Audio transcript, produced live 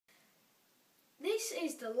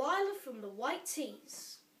This is Delilah from the White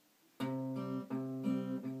Tees.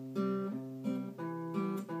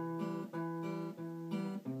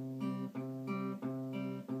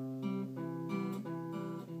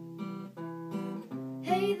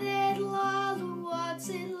 Hey there, Delilah, what's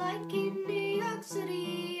it like in New York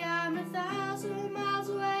City? I'm 1,000 miles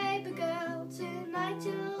away, but girl, tonight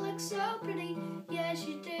you look so pretty. Yes,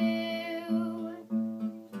 you do.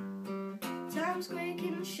 Time's quick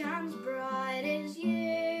and shines bright as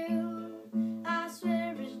you. I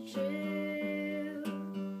swear it's true.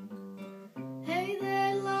 Hey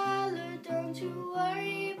there, Delilah, don't you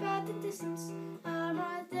worry about the distance. I'm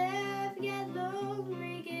right there if you get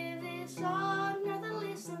lonely. Give this song another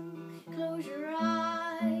listen. Close your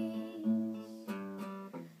eyes.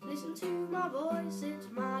 Listen to my voice, it's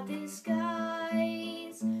my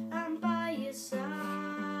disguise. I'm by your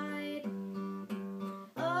side.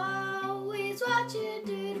 Oh, it's what you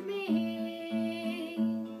do to me.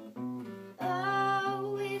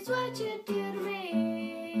 Oh, it's what you do to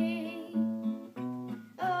me.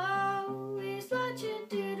 Oh, it's what you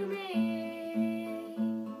do to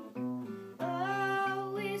me.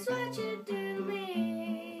 Oh, it's what you do to me.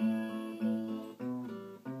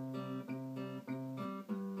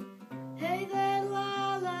 Hey there,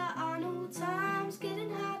 Delilah, I know time's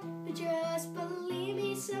getting hot, but just believe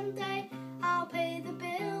me, someday I'll pay the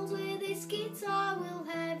bills with this guitar. We'll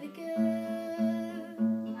have it good.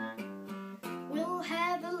 We'll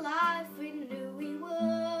have the life we knew we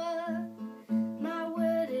would. My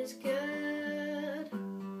word is good.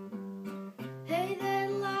 Hey there,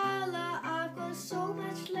 Delilah, I've got so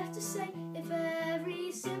much left to say. If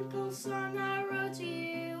every simple song I wrote to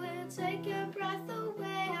you will take your breath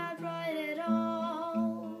away, I'd write it all.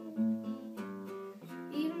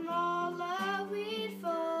 Even all love we'd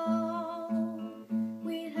fall,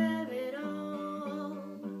 we'd have it all.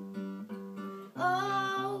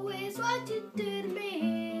 Oh, it's what you do to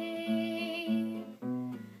me.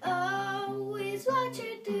 Oh, it's what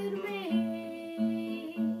you do to me.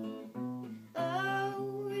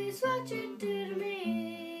 Oh, it's what you do to me.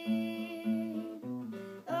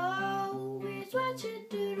 Oh, it's what you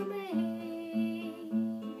do to me.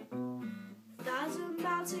 1,000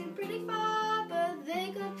 miles seem pretty far, but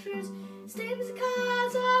they got truths. Stay with the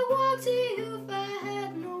cars, I walk to you if I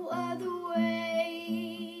had no other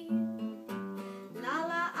way.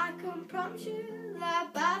 Lala, I can promise you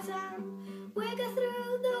that by the time we get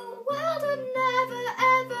through, the world would never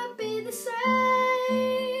ever be the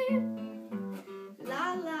same.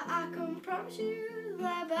 Lala, I can promise you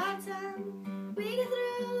that by the time we get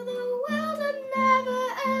through, the world would never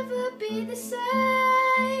ever be the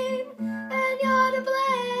same. And you're to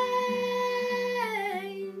blame.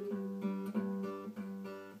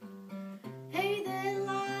 Hey there,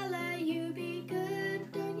 Delilah, you be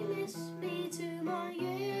good, don't you miss me? 2 more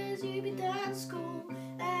years, you be done school,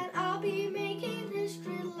 and I'll be making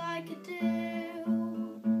history like I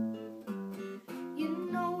do. You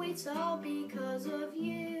know it's all because of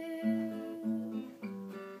you.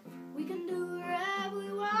 We can do whatever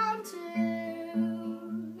we want to.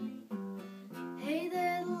 Hey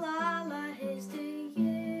there, Delilah, here's to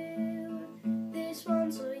you. This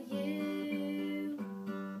one's for you.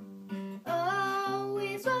 Oh,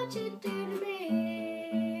 it's what you do to me.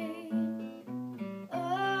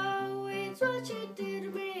 Oh, it's what you do to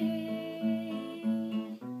me.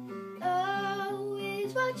 Oh,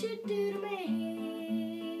 it's what you do to me.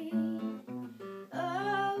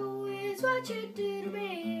 Oh, it's what you do to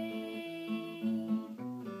me.